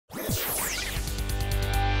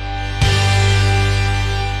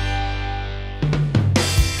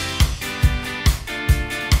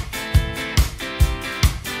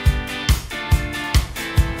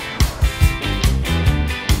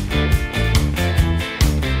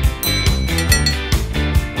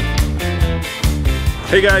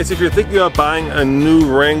Hey guys, if you're thinking about buying a new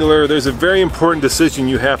Wrangler, there's a very important decision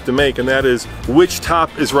you have to make, and that is which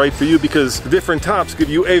top is right for you, because different tops give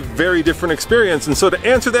you a very different experience. And so to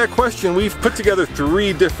answer that question, we've put together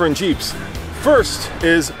 3 different Jeeps. First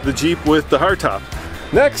is the Jeep with the hardtop.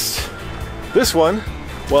 Next, this one,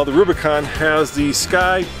 while the Rubicon has the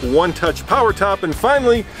Sky one-touch power top. And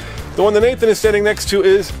finally, the one that Nathan is standing next to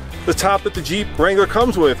is the top that the Jeep Wrangler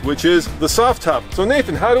comes with, which is the soft top. So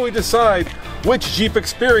Nathan, how do we decide which Jeep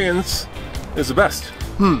experience is the best?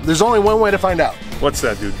 There's only one way to find out. What's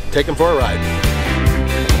that, dude? Take him for a ride.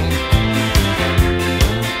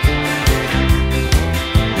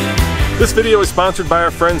 This video is sponsored by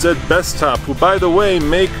our friends at Bestop, who, by the way,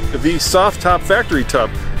 make the soft top factory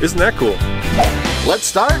tub. Isn't that cool? Let's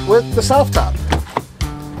start with the soft top.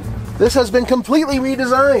 This has been completely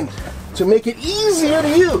redesigned to make it easier to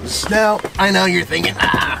use. Now, I know you're thinking,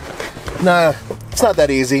 nah, it's not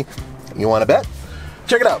that easy. You want to bet?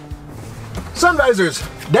 Check it out. Sun visors,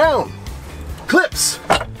 down. Clips,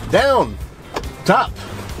 down. Top.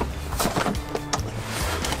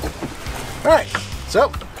 All right, so,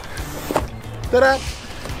 ta-da.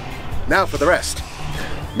 Now for the rest.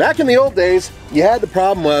 Back in the old days, you had the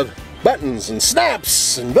problem of buttons and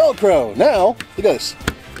snaps and Velcro. Now, look at this.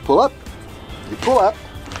 Pull up, you pull up,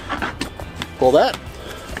 pull that,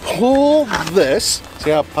 pull this. See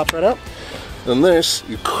how it pops right out? And this,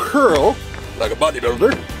 you curl like a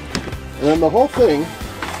bodybuilder, and then the whole thing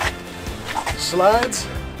slides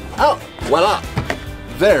out. Voila!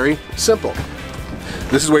 Very simple.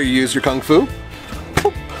 This is where you use your kung fu.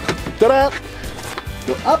 Ta-da!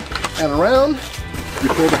 Go up and around. You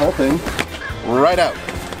pull the whole thing right out.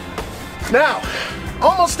 Now,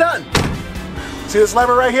 almost done. See this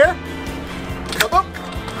lever right here? Up, up,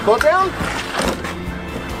 pull it down,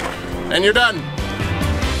 and you're done.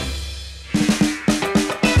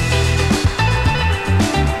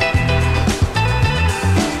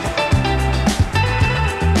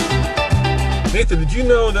 Nathan, did you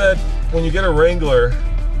know that when you get a Wrangler,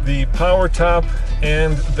 the power top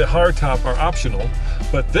and the hard top are optional,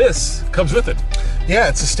 but this comes with it? Yeah,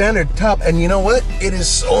 it's a standard top, and you know what? It is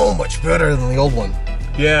so much better than the old one.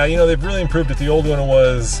 Yeah, you know, they've really improved it. The old one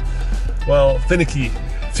was, well, finicky.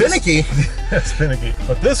 Finicky? Yes, finicky.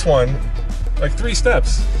 But this one, like 3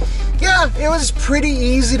 steps. Yeah, it was pretty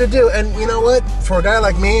easy to do, and you know what? For a guy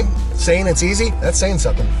like me, saying it's easy, that's saying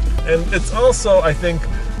something. And it's also, I think,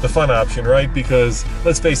 the fun option, right? Because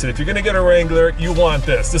let's face it, if you're gonna get a Wrangler, you want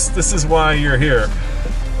this. This is why you're here.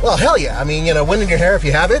 Well, hell yeah. I mean, you know, wind in your hair if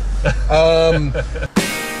you have it.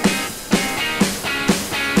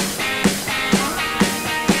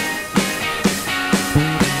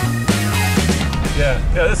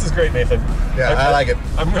 Yeah, this is great, Nathan. Yeah, I like it.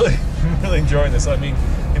 I'm really enjoying this. I mean,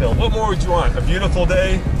 you know, what more would you want? A beautiful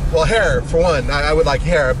day? Well, hair, for one. I would like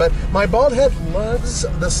hair, but my bald head loves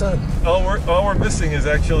the sun. All we're missing is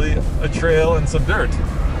actually a trail and some dirt.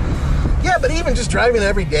 Yeah, but even just driving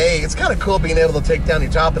every day, it's kind of cool being able to take down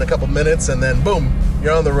your top in a couple minutes and then boom,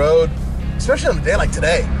 you're on the road, especially on a day like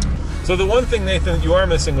today. So the one thing, Nathan, you are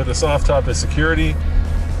missing with the soft top is security.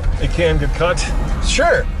 It can get cut.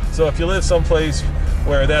 Sure. So if you live someplace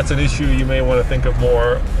where that's an issue, you may want to think of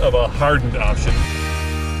more of a hardened option.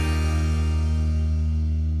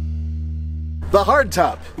 The hard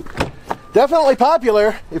top. Definitely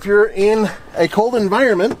popular if you're in a cold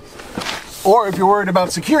environment or if you're worried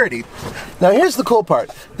about security. Now here's the cool part.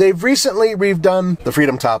 They've recently redone the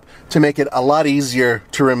Freedom Top to make it a lot easier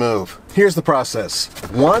to remove. Here's the process.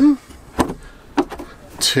 1,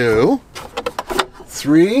 2,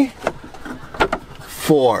 3,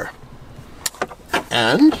 4.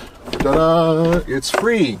 And ta-da, it's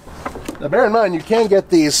free. Now bear in mind, you can get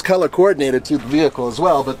these color coordinated to the vehicle as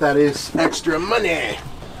well, but that is extra money.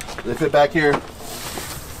 They fit back here,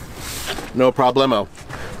 no problemo.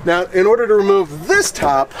 Now, in order to remove this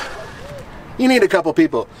top, you need a couple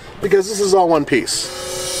people, because this is all one piece.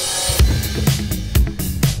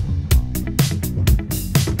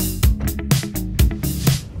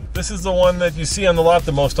 This is the one that you see on the lot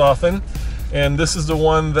the most often, and this is the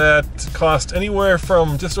one that costs anywhere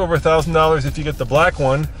from just over $1,000 if you get the black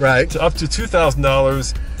one, right, to up to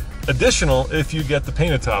 $2,000 additional if you get the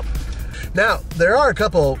painted top. Now, there are a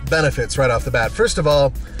couple benefits right off the bat. First of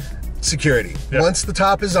all, security. Yep. Once the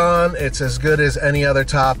top is on, it's as good as any other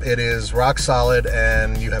top. It is rock solid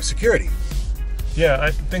and you have security. Yeah,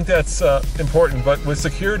 I think that's important, but with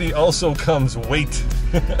security also comes weight.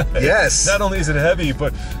 Yes. Not only is it heavy,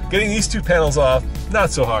 but getting these two panels off,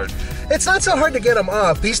 not so hard. It's not so hard to get them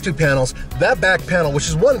off, these two panels. That back panel, which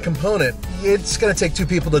is one component, it's gonna take two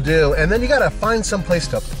people to do, and then you gotta find some place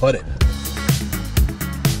to put it.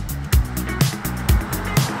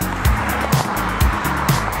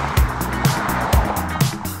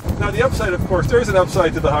 Now the upside, of course, there's an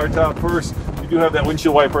upside to the hardtop. First, you do have that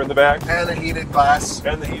windshield wiper in the back. And the heated glass.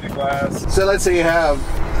 And the heated glass. So let's say you have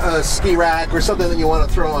a ski rack or something that you want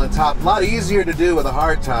to throw on top. A lot easier to do with a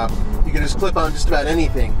hardtop. You can just clip on just about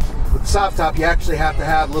anything. With the soft top, you actually have to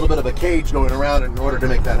have a little bit of a cage going around in order to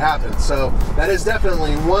make that happen. So that is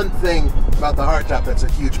definitely one thing about the hardtop that's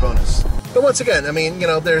a huge bonus. But once again, I mean, you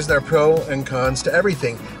know, there's their pro and cons to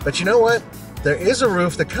everything. But you know what? There is a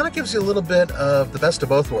roof that kind of gives you a little bit of the best of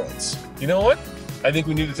both worlds. You know what? I think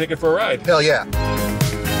we need to take it for a ride. Hell yeah.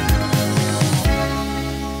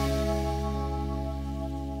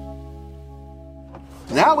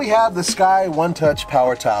 Now we have the Sky One Touch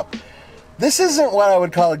Power Top. This isn't what I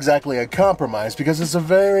would call exactly a compromise because it's a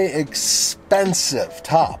very expensive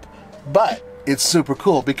top, but it's super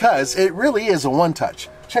cool because it really is a one touch.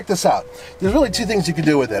 Check this out. There's really two things you can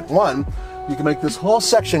do with it. One, you can make this whole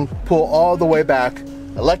section pull all the way back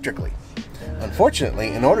electrically. Unfortunately,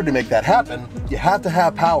 in order to make that happen, you have to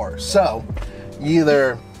have power. So,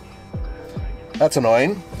 either, that's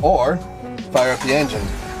annoying, or fire up the engine,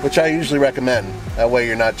 which I usually recommend. That way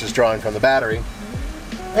you're not just drawing from the battery.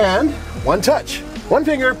 And one touch, one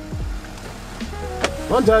finger,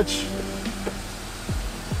 one touch.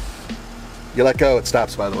 You let go, it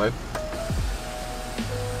stops, by the way.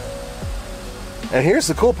 And here's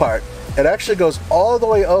the cool part. It actually goes all the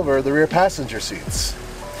way over the rear passenger seats.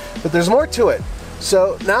 But there's more to it.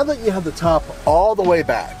 So now that you have the top all the way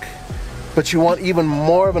back, but you want even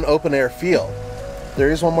more of an open air feel,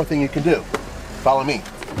 there is one more thing you can do. Follow me.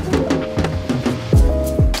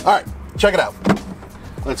 All right, check it out.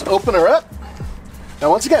 Let's open her up.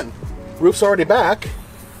 Now once again, roof's already back.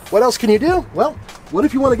 What else can you do? Well, what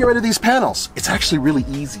if you want to get rid of these panels? It's actually really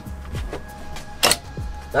easy.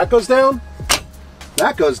 That goes down,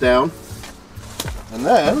 that goes down, and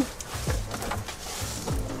then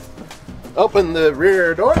open the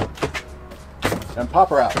rear door and pop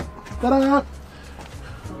her out. Ta-da!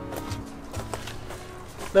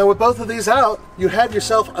 Now with both of these out, you have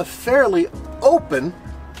yourself a fairly open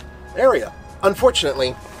area.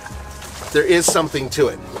 Unfortunately, there is something to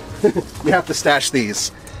it. You have to stash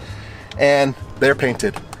these, and they're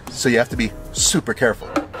painted, so you have to be super careful.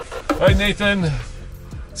 All right, Nathan,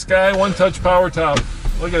 Sky One Touch Power Top.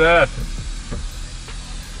 Look at that.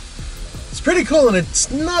 It's pretty cool, and it's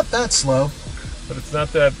not that slow. But it's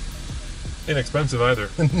not that inexpensive either.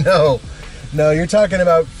 No, you're talking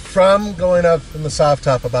about from going up in the soft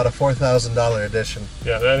top about a $4,000 edition.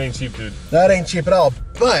 Yeah, that ain't cheap, dude. That ain't cheap at all,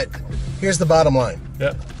 but here's the bottom line.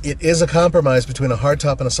 Yeah. It is a compromise between a hard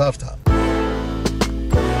top and a soft top.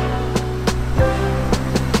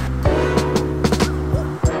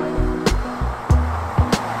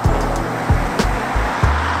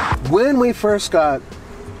 When we first got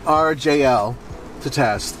our JL to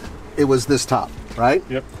test, it was this top, right?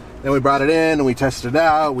 Yep. Then we brought it in and we tested it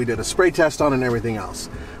out. We did a spray test on it and everything else.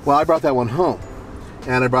 Well, I brought that one home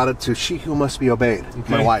and I brought it to She Who Must Be Obeyed,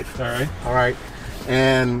 okay. My wife. All right.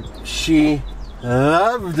 And she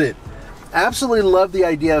loved it. Absolutely loved the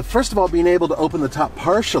idea of, first of all, being able to open the top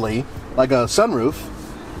partially, like a sunroof,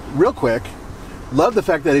 real quick. Loved the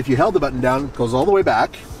fact that if you held the button down, it goes all the way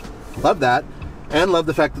back. Loved that. And loved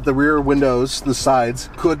the fact that the rear windows, the sides,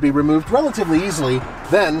 could be removed relatively easily.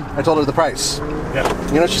 Then I told her the price. Yeah.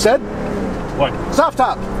 You know what she said? What? Soft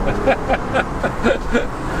top.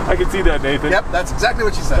 I can see that, Nathan. Yep, that's exactly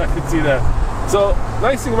what she said. I can see that. So,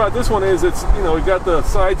 nice thing about this one is it's, you know, we've got the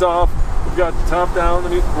sides off, we've got the top down,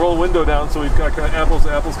 and we roll window down, so we've got kind of apples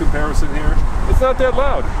to apples comparison here. It's not that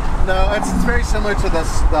loud. No, it's very similar to the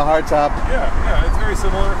hard top. Yeah, it's very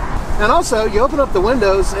similar. And also, you open up the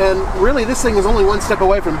windows, and really this thing is only one step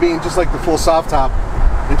away from being just like the full soft top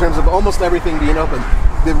in terms of almost everything being open.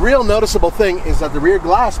 The real noticeable thing is that the rear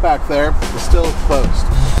glass back there is still closed.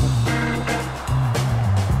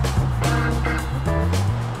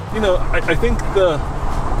 You know, I think the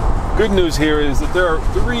good news here is that there are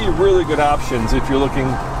 3 really good options if you're looking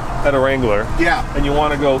at a Wrangler. Yeah. And you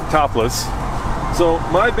want to go topless. So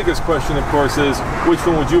my biggest question, of course, is which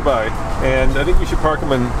one would you buy? And I think you should park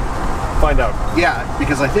them and find out. Yeah,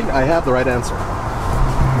 because I think I have the right answer.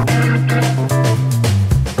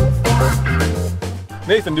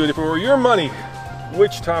 Nathan, dude, if it were your money,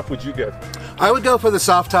 which top would you get? I would go for the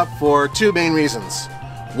soft top for 2 main reasons.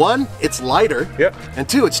 One, it's lighter. Yep. And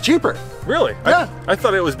two, it's cheaper. Really? Yeah. I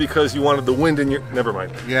thought it was because you wanted the wind in your... Never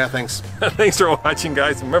mind. Yeah, thanks. Thanks for watching,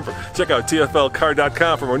 guys. Remember, check out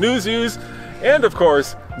tflcar.com for more news, views, and of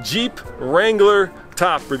course, Jeep Wrangler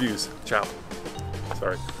top reviews. Ciao.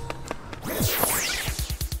 Sorry.